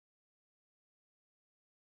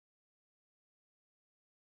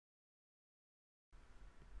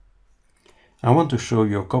I want to show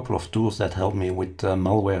you a couple of tools that help me with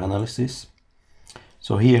malware analysis.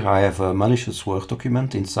 So here I have a malicious Word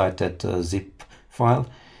document inside that zip file.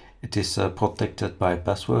 It is protected by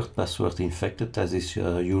password infected, as is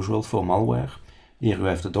usual for malware. Here you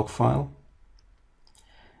have the doc file.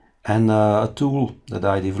 And a tool that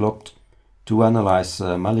I developed to analyze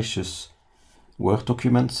malicious Word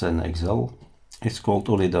documents and Excel is called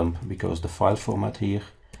oledump, because the file format here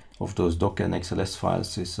of those doc and XLS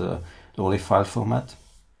files is the OLE file format.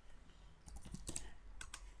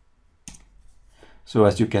 So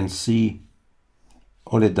as you can see,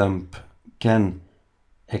 oledump can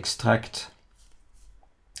extract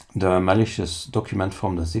the malicious document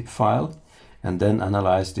from the zip file and then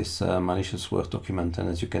analyze this malicious Word document. And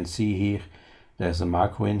as you can see here, there's a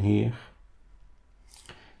macro in here.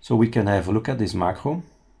 So we can have a look at this macro.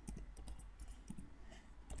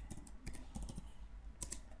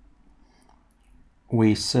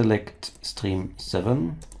 We select stream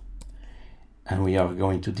 7 and we are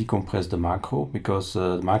going to decompress the macro because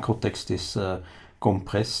the macro text is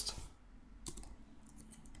compressed.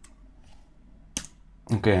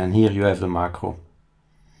 Okay, and here you have the macro.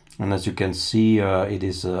 And as you can see, it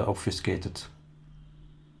is obfuscated.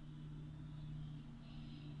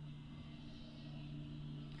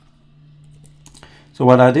 So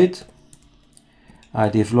what I did, I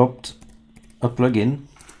developed a plugin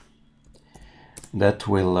that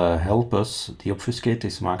will help us deobfuscate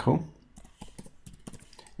this macro.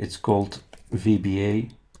 It's called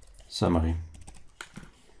VBA summary.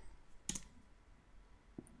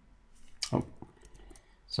 Oh,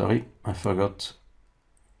 sorry, I forgot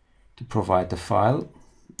to provide the file.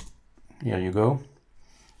 Here you go.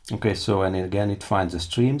 Okay, so and again it finds the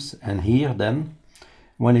streams, and here then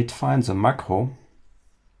when it finds a macro,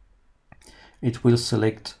 it will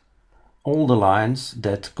select all the lines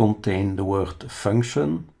that contain the word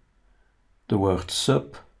function, the word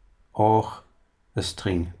sub, or a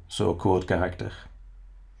string, so a code character.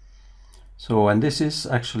 So, and this is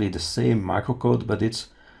actually the same macrocode, but it's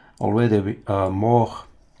already more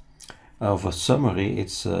of a summary.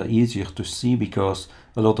 It's easier to see because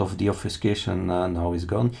a lot of the obfuscation now is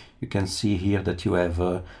gone. You can see here that you have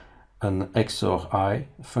an XOR I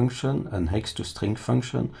function, an hex to string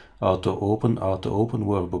function, auto open,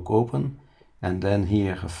 workbook open, and then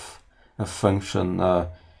here a function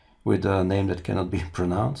with a name that cannot be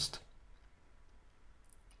pronounced.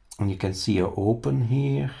 And you can see a open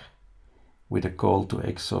here with a call to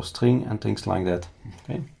XOR string and things like that.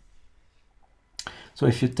 Okay. So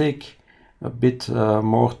if you take a bit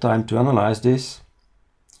more time to analyze this,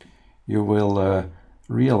 you will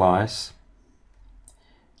realize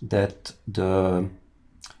that the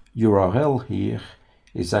URL here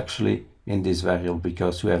is actually in this variable,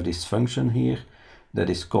 because you have this function here that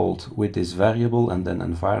is called with this variable and then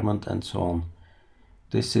environment and so on.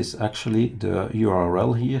 This is actually the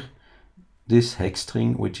URL here, this hex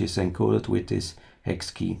string, which is encoded with this hex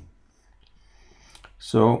key.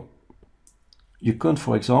 So you can,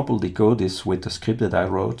 for example, decode this with the script that I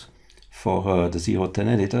wrote for the 010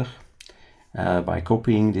 editor by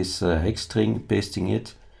copying this hex string, pasting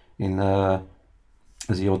it in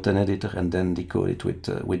 010 editor, and then decode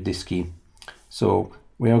it with this key. So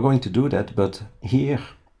we are going to do that, but here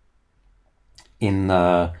in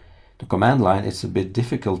the command line it's a bit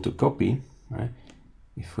difficult to copy, right?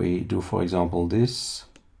 If we do, for example, this,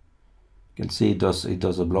 you can see it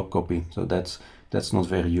does a block copy, so that's not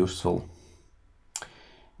very useful.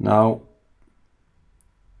 Now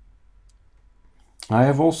I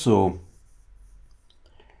have also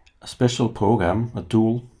a special program, a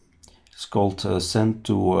tool. It's called Send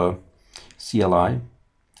to CLI.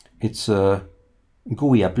 It's a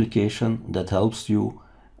GUI application that helps you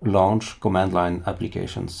launch command line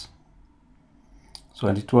applications. So,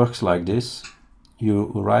 and it works like this.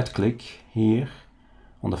 You right click here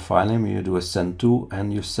on the file name, you do a send to,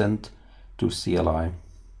 and you send to CLI.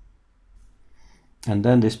 And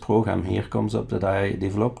then this program here comes up that I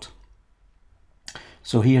developed.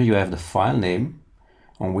 So here you have the file name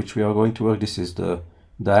on which we are going to work. This is the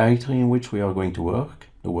directory in which we are going to work,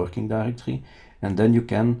 the working directory, and then you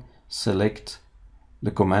can select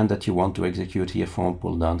the command that you want to execute here from a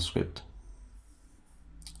pull down script.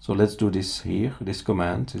 So let's do this here, this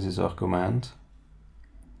command. This is our command.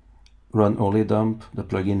 Run oledump, the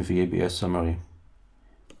plugin VBA summary.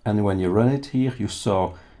 And when you run it here, you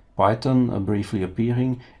saw Python briefly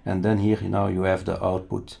appearing, and then here now you have the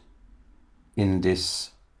output in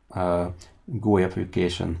this GUI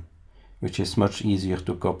application, which is much easier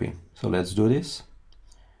to copy. So let's do this.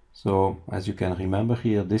 So as you can remember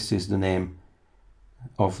here, this is the name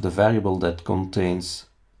of the variable that contains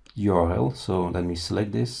URL. So let me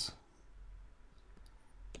select this.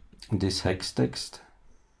 this hex text,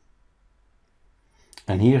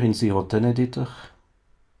 and here in 010 editor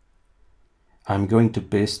I'm going to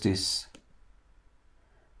paste this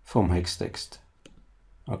from hex text.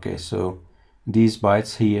 Okay, so these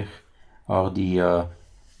bytes here are the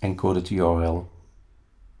encoded URL.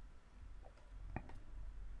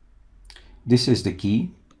 This is the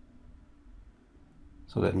key,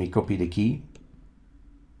 so let me copy the key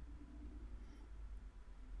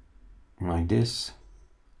like this,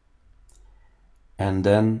 and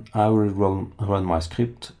then I will run my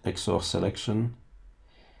script XOR selection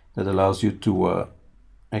that allows you to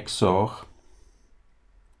XOR.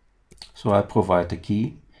 So I provide the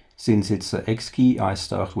key. Since it's a X key, I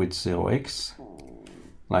start with 0x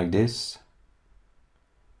like this.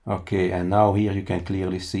 Okay, and now here you can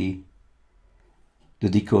clearly see the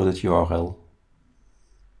decoded URL.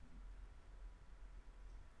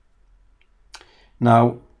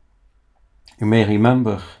 Now you may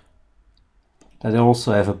remember that I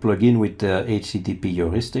also have a plugin with the HTTP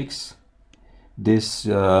heuristics. This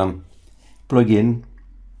plugin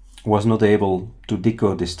was not able to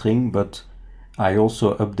decode the string, but I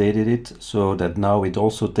also updated it so that now it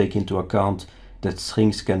also takes into account that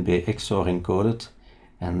strings can be XOR encoded.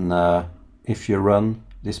 And if you run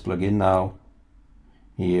this plugin now,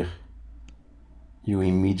 here you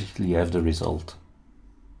immediately have the result.